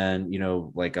leverage than,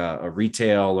 like a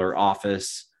retail or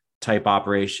office type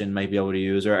operation might be able to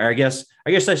use? Or I guess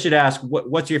I should ask,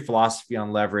 what's your philosophy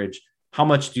on leverage? How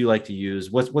much do you like to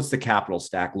use? What's the capital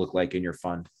stack look like in your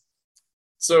fund?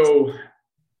 So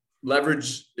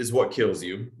leverage is what kills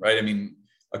you, right? I mean,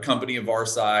 a company of our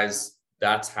size,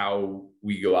 that's how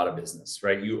we go out of business,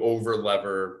 right? You over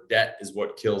lever. Debt is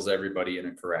what kills everybody in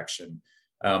a correction.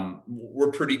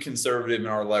 We're pretty conservative in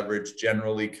our leverage,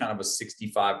 generally kind of a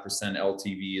 65%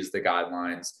 LTV is the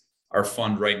guidelines. Our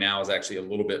fund right now is actually a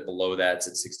little bit below that. It's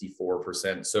at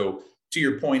 64%. So to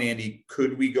your point, Andy,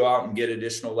 could we go out and get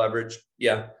additional leverage?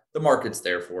 Yeah, the market's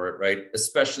there for it, right?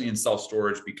 Especially in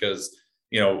self-storage, because,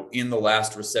 in the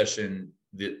last recession,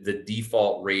 the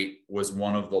default rate was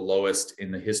one of the lowest in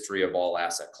the history of all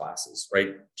asset classes,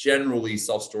 right? Generally,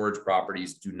 self-storage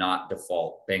properties do not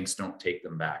default. Banks don't take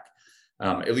them back,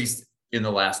 at least in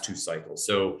the last two cycles.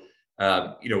 So,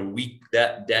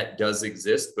 that debt does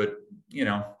exist, but,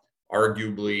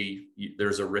 arguably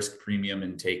there's a risk premium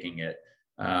in taking it.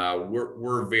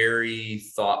 We're very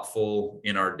thoughtful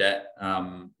in our debt.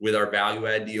 With our value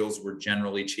add deals, we're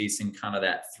generally chasing kind of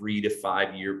that 3 to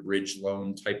 5 year bridge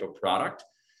loan type of product.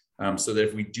 So that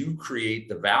if we do create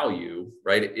the value,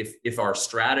 right, if our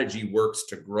strategy works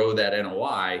to grow that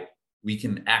NOI, we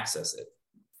can access it,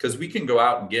 because we can go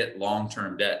out and get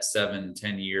long-term debt,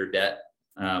 7-10 year debt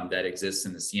that exists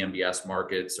in the CMBS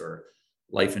markets, or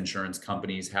life insurance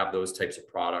companies have those types of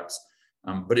products.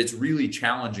 But it's really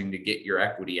challenging to get your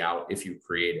equity out if you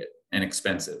create it, and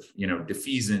expensive,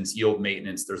 defeasance, yield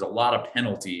maintenance. There's a lot of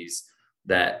penalties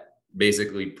that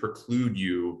basically preclude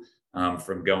you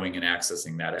from going and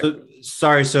accessing that equity.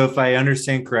 So if I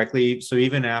understand correctly, so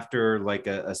even after like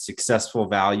a successful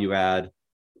value add,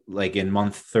 like in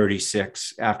month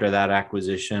 36 after that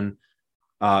acquisition,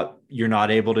 you're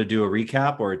not able to do a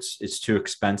recap, or it's too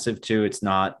expensive to, it's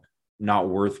not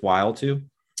worthwhile to?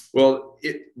 Well,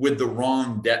 with the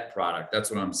wrong debt product, that's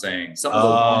what I'm saying. Some of the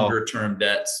longer term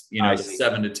debts, the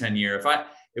 7 to 10 year.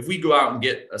 If we go out and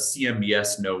get a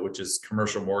CMBS note, which is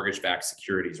commercial mortgage backed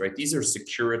securities, right? These are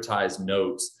securitized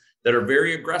notes that are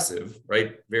very aggressive,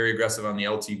 right? Very aggressive on the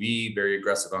LTV, very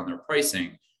aggressive on their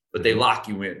pricing, but they lock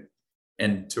you in.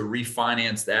 And to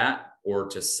refinance that, or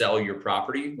to sell your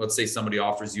property, let's say somebody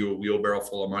offers you a wheelbarrow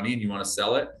full of money and you want to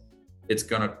sell it, it's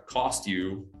going to cost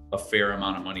you a fair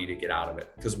amount of money to get out of it,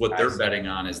 because what they're betting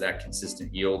on is that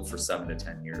consistent yield for 7 to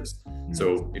 10 years.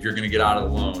 So if you're going to get out of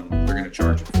the loan, they're going to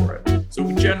charge you for it. So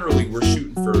generally, we're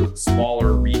shooting for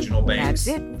smaller regional banks.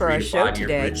 That's it for our show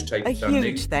today. A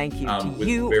huge thank you to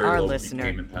you, our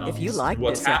listener. If you like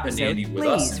this episode,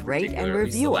 please rate and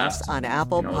review us on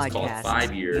Apple Podcasts.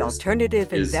 The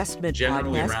Alternative Investment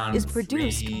Podcast is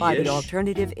produced by the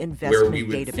Alternative Investment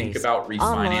Database,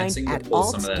 online at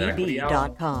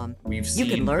altsdb.com. You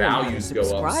can learn how to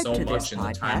subscribe to this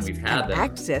podcast and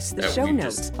access the show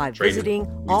notes by visiting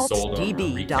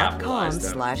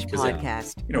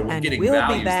altsdb.com/podcast. And we'll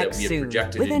be back soon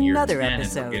with another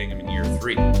episode. Getting them in year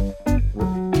 3.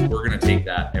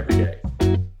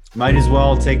 Might as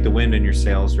well take the wind in your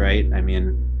sails, right? I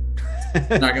mean,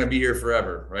 it's not going to be here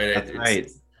forever, right? That's right.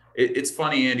 It's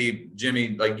funny, Andy, Jimmy,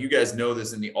 like you guys know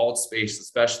this in the alt space,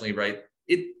 especially, right?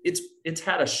 It's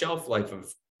had a shelf life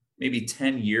of maybe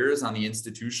 10 years on the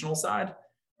institutional side,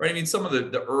 right? I mean, some of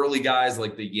the early guys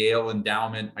like the Yale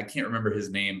endowment, I can't remember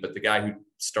his name, but the guy who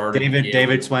started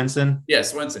David Swenson. Yeah,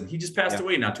 Swenson. He just passed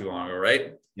away not too long ago,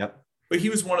 right? Yep. But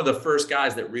he was one of the first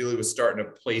guys that really was starting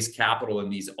to place capital in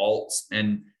these alts.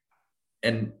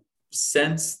 And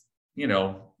since,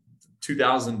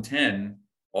 2010,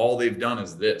 all they've done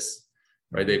is this,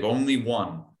 right? They've only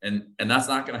won, and that's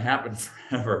not going to happen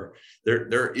forever.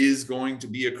 There is going to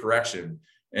be a correction,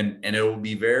 and it will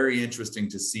be very interesting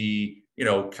to see,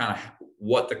 kind of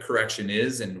what the correction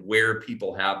is and where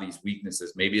people have these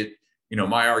weaknesses. Maybe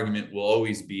my argument will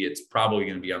always be it's probably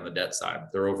going to be on the debt side.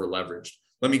 They're over leveraged.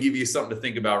 Let me give you something to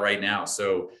think about right now.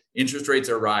 So interest rates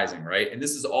are rising, right? And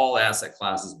this is all asset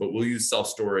classes, but we'll use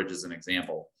self-storage as an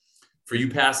example. For you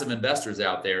passive investors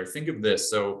out there, think of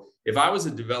this. So if I was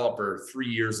a developer 3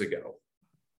 years ago,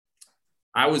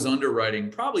 I was underwriting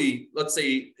probably, let's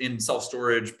say in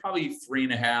self-storage, probably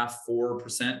 3.5%,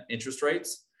 4% interest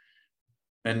rates.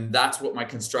 And that's what my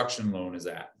construction loan is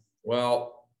at.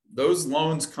 Well, those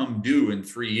loans come due in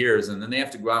 3 years, and then they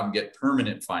have to go out and get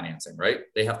permanent financing, right?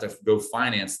 They have to go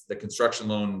finance the construction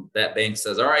loan. That bank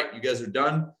says, all right, you guys are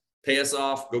done, pay us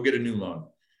off, go get a new loan.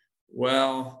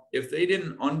 Well, if they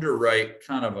didn't underwrite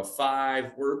kind of a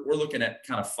 5, we're looking at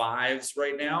kind of 5s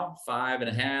right now,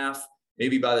 5.5,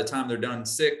 maybe by the time they're done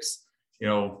 6,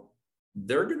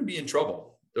 they're going to be in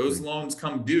trouble. Those loans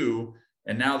come due,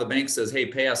 and now the bank says, hey,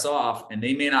 pay us off, and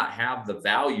they may not have the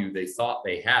value they thought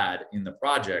they had in the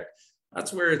project.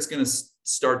 That's where it's going to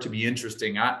start to be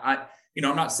interesting. I'm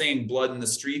not saying blood in the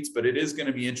streets, but it is going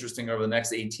to be interesting over the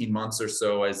next 18 months or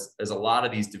so as a lot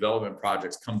of these development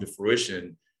projects come to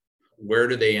fruition. Where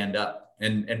do they end up?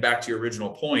 And back to your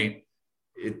original point,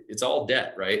 it's all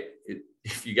debt, right?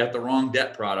 If you got the wrong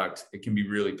debt product, it can be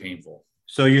really painful.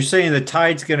 So you're saying the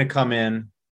tide's going to come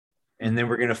in, and then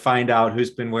we're going to find out who's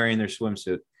been wearing their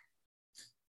swimsuit.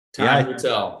 Time will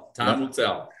tell. Time will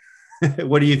tell.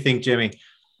 What do you think, Jimmy?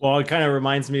 Well, it kind of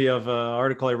reminds me of an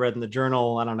article I read in the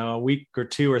journal, I don't know, a week or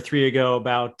 2 or 3 ago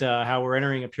about how we're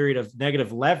entering a period of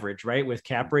negative leverage, right? With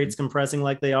cap rates compressing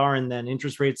like they are, and then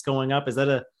interest rates going up. Is that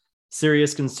a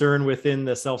serious concern within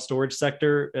the self-storage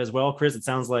sector as well, Kris? It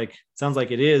sounds like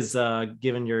it is,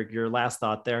 given your last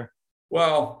thought there.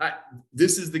 Well,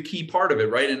 this is the key part of it,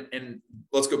 right? And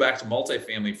let's go back to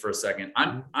multifamily for a second.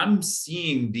 I'm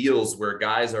seeing deals where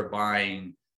guys are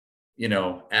buying,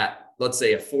 at, let's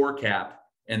say, a 4 cap,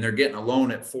 and they're getting a loan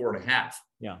at 4.5.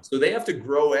 Yeah. So they have to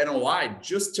grow NOI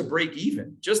just to break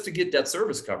even, just to get debt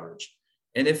service coverage.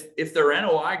 And if their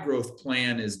NOI growth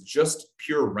plan is just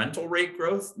pure rental rate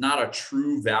growth, not a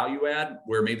true value add,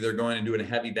 where maybe they're going and doing a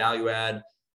heavy value add,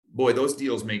 boy, those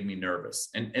deals make me nervous.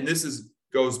 And this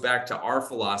goes back to our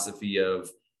philosophy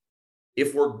of,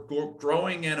 if we're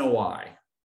growing NOI,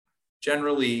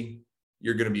 generally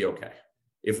you're going to be okay.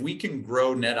 If we can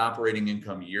grow net operating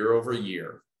income year over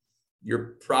year,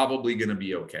 you're probably going to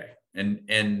be okay.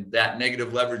 And that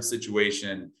negative leverage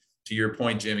situation, to your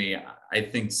point, Jimmy, I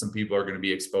think some people are going to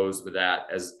be exposed with that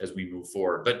as we move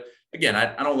forward. But again,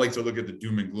 I don't like to look at the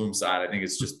doom and gloom side. I think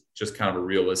it's just kind of a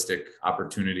realistic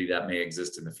opportunity that may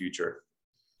exist in the future.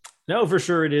 No, for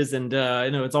sure it is. And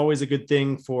it's always a good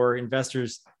thing for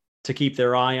investors to keep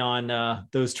their eye on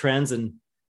those trends and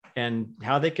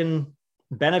how they can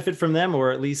benefit from them,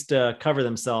 or at least cover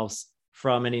themselves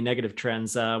from any negative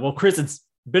trends. Well, Kris, it's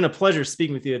been a pleasure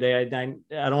speaking with you today. I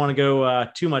don't want to go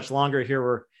too much longer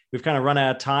here. We've kind of run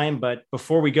out of time, but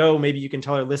before we go, maybe you can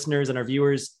tell our listeners and our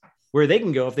viewers where they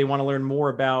can go if they want to learn more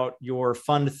about your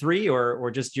Fund 3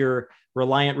 or just your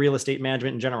Reliant Real Estate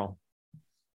Management in general.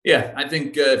 Yeah, I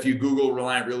think if you Google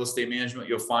Reliant Real Estate Management,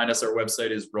 you'll find us. Our website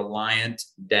is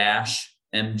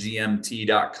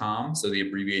reliant-mgmt.com. So the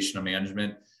abbreviation of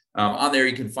management. On there,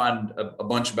 you can find a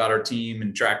bunch about our team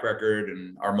and track record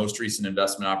and our most recent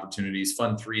investment opportunities.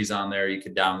 Fund 3 is on there. You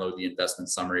can download the investment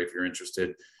summary if you're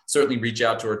interested. Certainly reach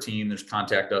out to our team. There's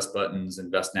contact us buttons,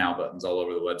 invest now buttons all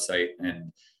over the website.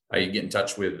 And you get in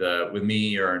touch with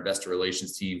me or our investor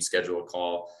relations team, schedule a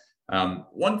call.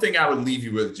 One thing I would leave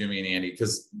you with, Jimmy and Andy,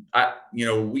 because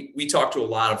we talk to a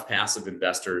lot of passive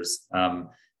investors, and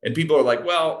people are like,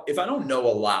 well, if I don't know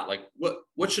a lot, like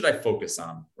what should I focus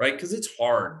on? Right? Because it's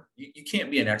hard. You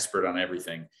can't be an expert on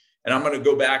everything. And I'm going to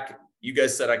go back. You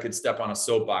guys said I could step on a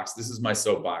soapbox. This is my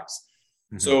soapbox.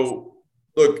 Mm-hmm. So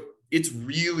look, it's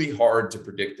really hard to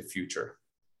predict the future,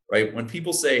 right? When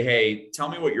people say, hey, tell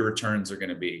me what your returns are going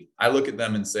to be, I look at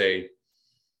them and say,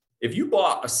 If you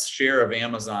bought a share of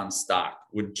Amazon stock,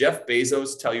 would Jeff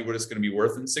Bezos tell you what it's going to be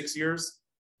worth in 6 years?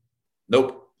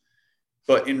 Nope.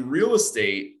 But in real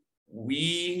estate,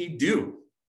 we do.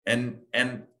 And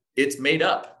it's made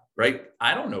up, right?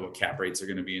 I don't know what cap rates are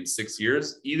going to be in 6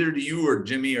 years. Either do you or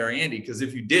Jimmy or Andy, because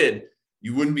if you did,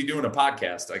 you wouldn't be doing a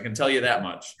podcast. I can tell you that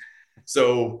much.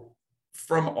 So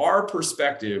from our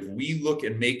perspective, we look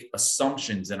and make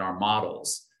assumptions in our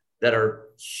models that are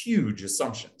huge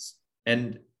assumptions.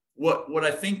 And what I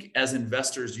think as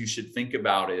investors you should think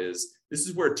about is this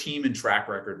is where team and track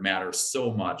record matters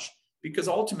so much, because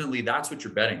ultimately that's what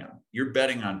you're betting on. You're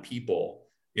betting on people,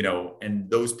 and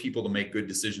those people to make good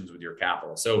decisions with your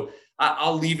capital. So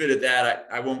I'll leave it at that.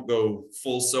 I won't go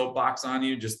full soapbox on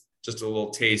you, just a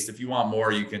little taste. If you want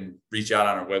more, you can reach out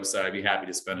on our website. I'd be happy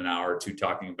to spend an hour or two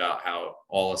talking about how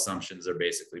all assumptions are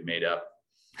basically made up.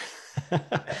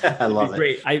 I love it.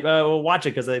 Great. I will watch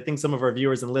it because I think some of our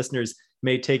viewers and listeners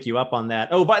may take you up on that.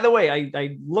 Oh, by the way,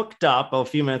 I looked up a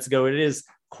few minutes ago. It is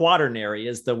quaternary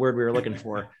is the word we were looking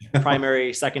for.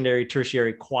 Primary, secondary,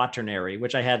 tertiary, quaternary,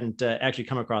 which I hadn't actually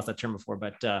come across that term before,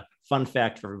 but fun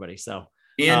fact for everybody. So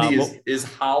Andy, is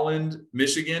Holland,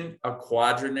 Michigan a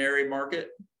quaternary market?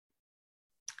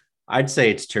 I'd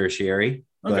say it's tertiary,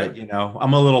 okay. But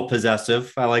I'm a little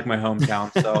possessive. I like my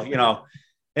hometown. So,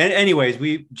 and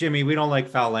anyways, Jimmy, we don't like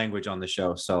foul language on the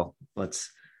show. So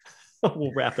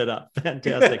we'll wrap it up.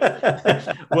 Fantastic.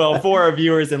 Well, for our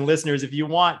viewers and listeners, if you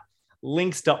want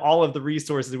links to all of the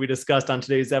resources we discussed on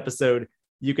today's episode,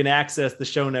 you can access the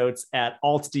show notes at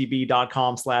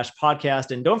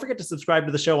altsdb.com/podcast. And don't forget to subscribe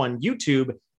to the show on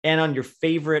YouTube and on your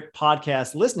favorite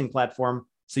podcast listening platform,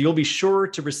 so you'll be sure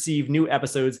to receive new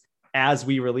episodes as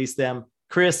we release them.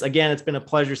 Kris, again, it's been a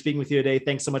pleasure speaking with you today.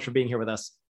 Thanks so much for being here with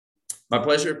us. My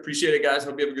pleasure. Appreciate it, guys.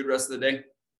 Hope you have a good rest of the day.